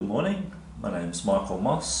morning, my name is Michael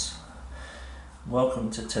Moss.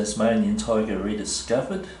 Welcome to Tasmanian Tiger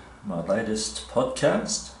Rediscovered, my latest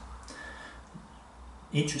podcast.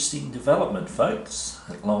 Interesting development, folks,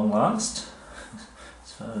 at long last,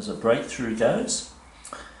 as far as a breakthrough goes.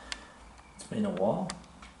 It's been a while.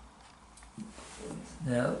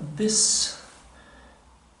 Now, this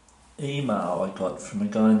email I got from a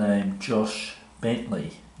guy named Josh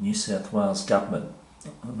Bentley, New South Wales Government,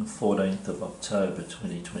 on the 14th of October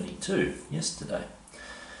 2022, yesterday.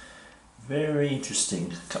 Very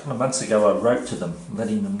interesting. A couple of months ago I wrote to them,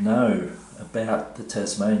 letting them know about the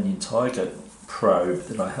Tasmanian Tiger probe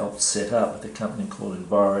that I helped set up with a company called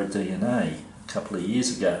EnviroDNA a couple of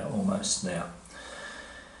years ago, almost now.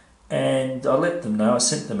 And I let them know, I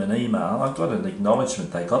sent them an email. I got an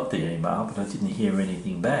acknowledgement they got the email, but I didn't hear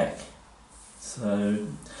anything back. So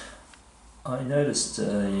I noticed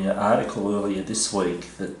an article earlier this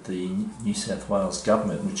week that the New South Wales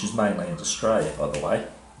Government, which is Mainland Australia by the way,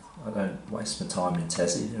 I don't waste my time in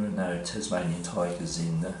Tassie, there are no Tasmanian tigers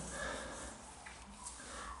down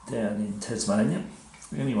in Tasmania.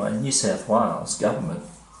 Anyway, New South Wales Government,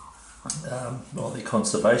 or the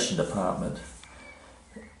Conservation Department,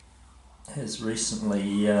 has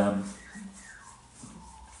recently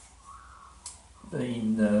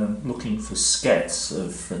been looking for scats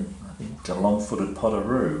of, I think, a long-footed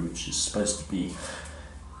potteroo, which is supposed to be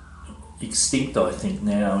extinct, I think,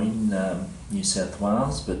 now in New South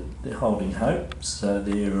Wales, but they're holding hope. So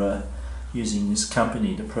they're using this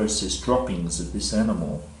company to process droppings of this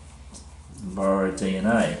animal,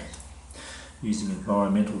 EnviroDNA, using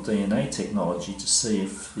environmental DNA technology to see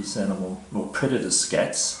if this animal, or predator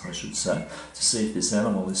scats, I should say, to see if this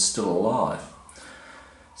animal is still alive.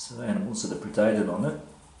 So animals that are predated on it.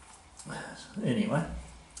 Anyway,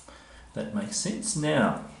 that makes sense.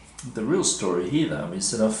 Now, the real story here though is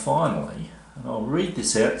that I finally, and I'll read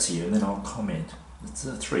this out to you and then I'll comment. It's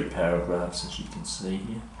 3 paragraphs as you can see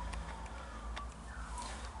here.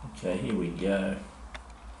 Okay, here we go.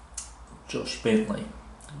 Josh Bentley.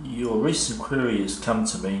 Your recent query has come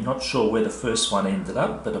to me. Not sure where the first one ended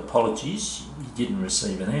up, but apologies, you didn't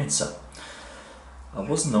receive an answer. I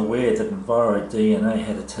wasn't aware that EnviroDNA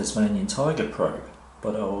had a Tasmanian tiger probe,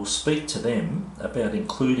 but I will speak to them about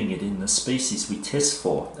including it in the species we test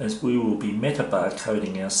for, as we will be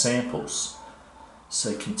metabarcoding our samples,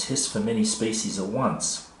 so can test for many species at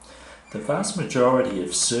once. The vast majority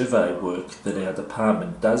of survey work that our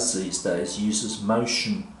department does these days uses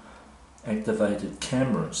motion-activated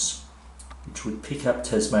cameras, which would pick up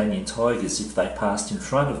Tasmanian tigers if they passed in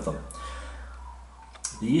front of them.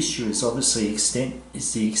 The issue is obviously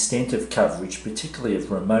the extent of coverage, particularly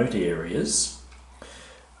of remote areas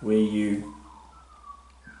where you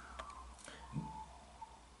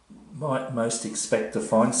might most expect to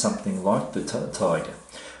find something like the tiger.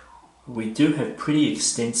 We do have pretty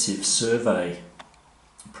extensive survey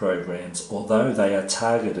programs, although they are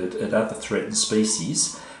targeted at other threatened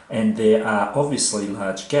species, and there are obviously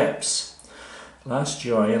large gaps. Last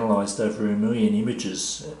year I analysed over 1 million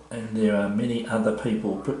images, and there are many other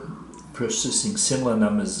people processing similar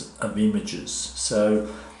numbers of images, so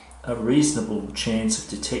a reasonable chance of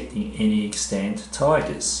detecting any extant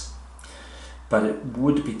tigers. But it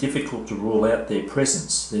would be difficult to rule out their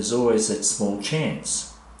presence. There's always that small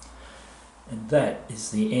chance. And that is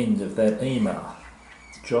the end of that email.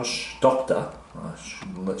 Dr. I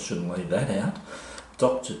shouldn't leave that out.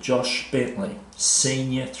 Dr. Josh Bentley,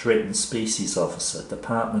 Senior Threatened Species Officer,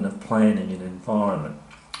 Department of Planning and Environment.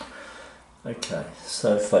 Okay,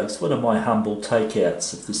 so folks, what are my humble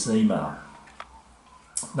takeouts of this email?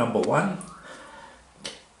 Number 1,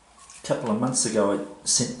 a couple of months ago I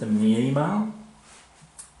sent them the email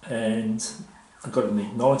and I got an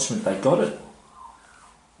acknowledgement they got it,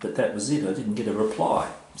 but that was it. I didn't get a reply.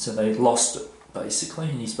 So they lost it, basically,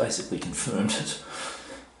 and he's basically confirmed it.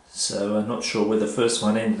 So I'm not sure where the first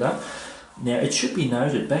one ended up. Now, it should be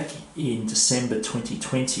noted, back in December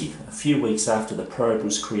 2020, a few weeks after the probe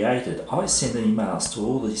was created, I sent emails to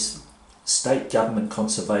all these state government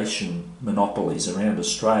conservation monopolies around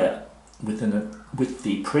Australia with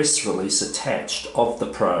the press release attached of the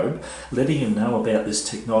probe, letting them know about this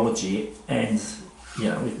technology and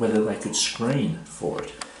whether they could screen for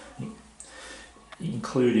it,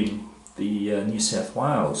 including the New South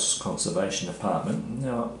Wales Conservation Department.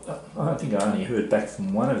 Now, I think I only heard back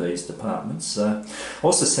from one of these departments. I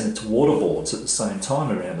also sent it to water boards at the same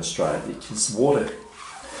time around Australia, because water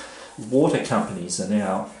companies are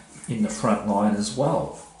now in the front line as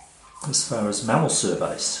well as far as mammal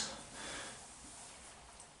surveys.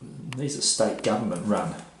 These are state government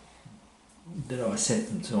run that I sent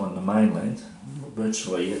them to on the mainland,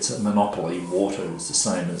 virtually it's a monopoly. Water is the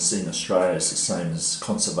same as in Australia, it's the same as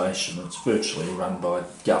conservation. It's virtually run by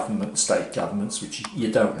government, state governments, which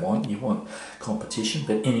you don't want. You want competition.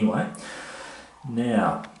 But anyway,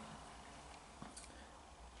 now,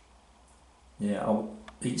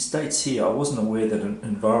 it states here, I wasn't aware that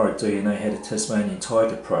EnviroDNA had a Tasmanian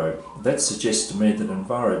Tiger probe. That suggests to me that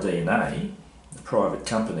EnviroDNA, the private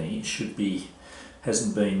company,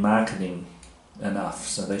 hasn't been marketing enough,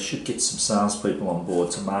 so they should get some salespeople on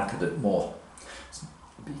board to market it more.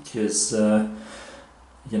 Because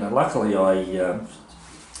luckily I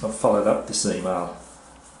followed up this email,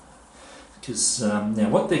 because now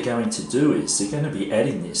what they're going to do is they're going to be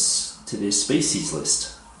adding this to their species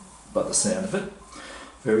list, by the sound of it,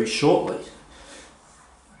 very shortly.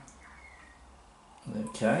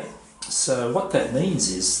 Okay, so what that means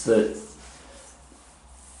is that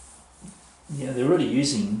they're already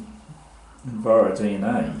using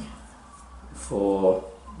EnviroDNA for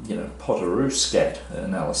Potteroo scat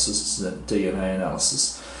analysis, DNA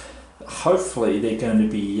analysis. Hopefully they're going to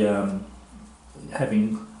be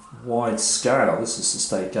having wide scale, this is the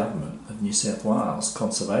state government of New South Wales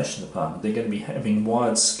Conservation Department, they're going to be having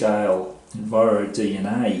wide scale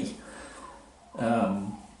EnviroDNA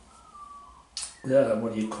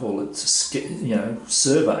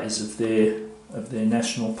surveys of their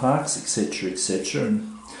national parks, etc.,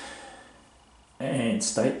 and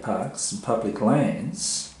state parks and public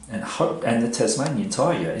lands, and the Tasmanian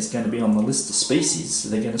tiger is going to be on the list of species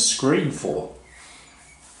they're going to screen for,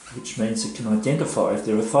 which means it can identify if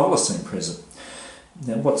there are thylacine present.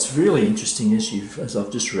 Now, what's really interesting, as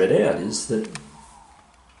I've just read out, is that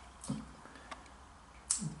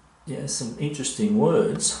some interesting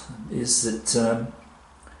words is that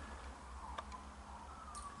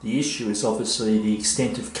the issue is obviously the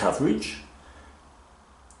extent of coverage.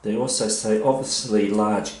 They also say obviously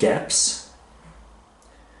large gaps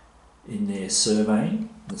in their surveying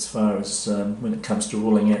as far as when it comes to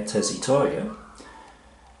ruling out Tassie tiger.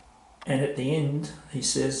 And at the end he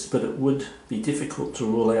says, but it would be difficult to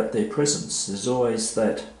rule out their presence. There's always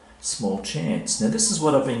that small chance. Now this is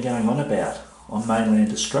what I've been going on about on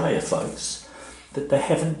mainland Australia, folks, that they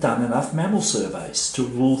haven't done enough mammal surveys to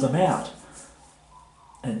rule them out.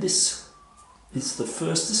 And this is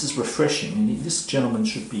this is refreshing, and this gentleman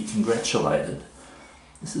should be congratulated.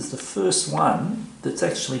 This is the first one that's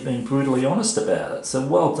actually been brutally honest about it. So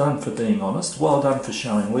well done for being honest, well done for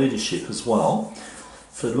showing leadership as well,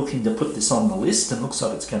 for looking to put this on the list, and looks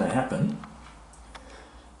like it's going to happen,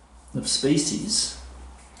 of species.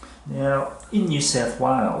 Now, in New South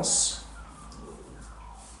Wales,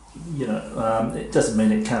 it doesn't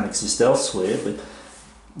mean it can't exist elsewhere, but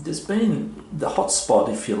there's been the hotspot,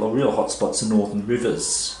 if you like, real hotspots in northern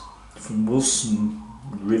rivers, from Wilson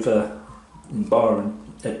River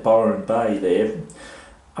at Byron Bay there,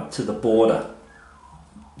 up to the border.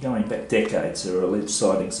 Going back decades, there are alleged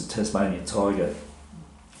sightings of Tasmanian tiger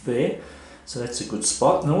there, so that's a good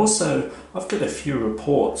spot. And also, I've got a few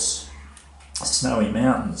reports, Snowy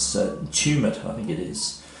Mountains, Tumut, I think it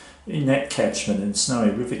is, in that catchment and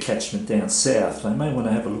Snowy River catchment down south. They may want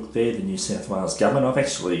to have a look there, the New South Wales government. I've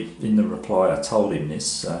actually, in the reply, I told him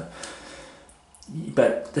this,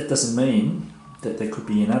 but that doesn't mean that there could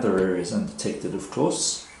be in other areas undetected, of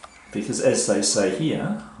course, because as they say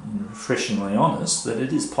here, and refreshingly honest, that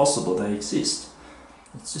it is possible they exist.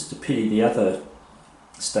 It's just a pity the other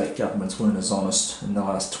state governments weren't as honest in the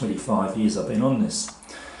last 25 years I've been on this.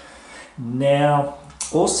 Now,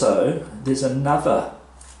 also, there's another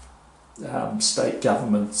state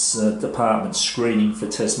government's department screening for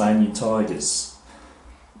Tasmanian tigers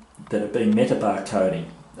that have been metabarcoding.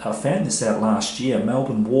 I found this out last year,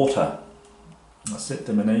 Melbourne Water. I sent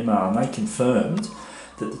them an email and they confirmed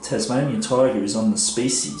that the Tasmanian tiger is on the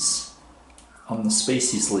species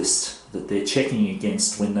list that they're checking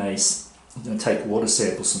against when they take water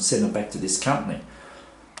samples and send them back to this company.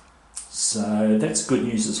 So that's good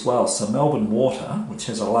news as well. So Melbourne Water, which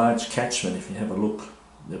has a large catchment, if you have a look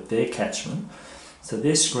at their catchment, so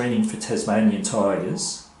they're screening for Tasmanian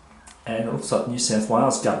tigers, and it looks like New South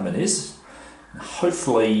Wales government is.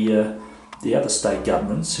 Hopefully the other state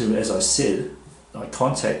governments, who, as I said, I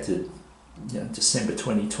contacted December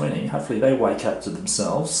 2020, hopefully they wake up to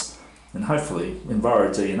themselves, and hopefully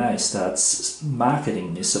EnviroDNA starts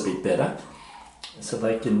marketing this a bit better so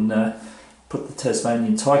they can put the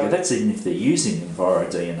Tasmanian tiger, that's even if they're using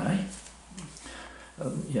EnviroDNA.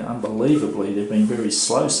 Unbelievably, they've been very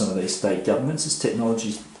slow, some of these state governments. This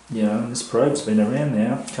technology, this probe's been around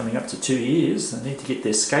now, coming up to 2 years. They need to get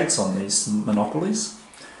their skates on these monopolies.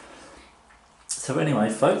 So anyway,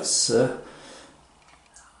 folks,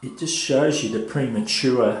 It just shows you the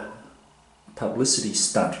premature publicity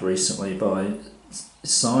stunt recently by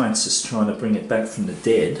scientists trying to bring it back from the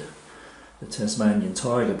dead, the Tasmanian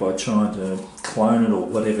tiger, by trying to clone it or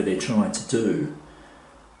whatever they're trying to do.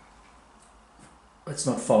 It's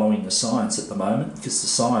not following the science at the moment, because the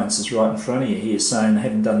science is right in front of you here saying they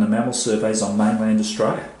haven't done the mammal surveys on mainland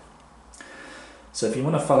Australia. So if you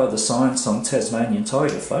want to follow the science on Tasmanian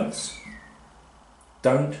tiger, folks,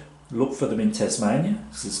 don't look for them in Tasmania,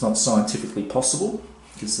 because it's not scientifically possible,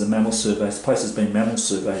 because the mammal surveys, the place has been mammal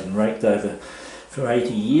surveyed and raked over for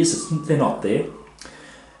 80 years, they're not there.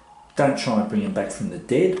 Don't try and bring them back from the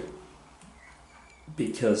dead,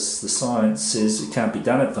 because the science says it can't be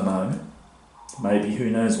done at the moment. Maybe, who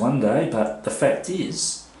knows, one day, but the fact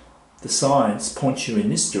is, the science points you in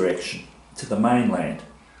this direction, to the mainland,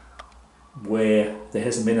 where there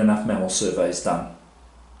hasn't been enough mammal surveys done.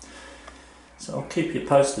 So I'll keep you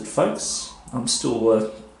posted, folks. I'm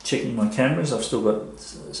still checking my cameras. I've still got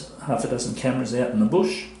half a dozen cameras out in the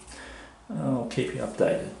bush. I'll keep you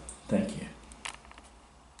updated. Thank you.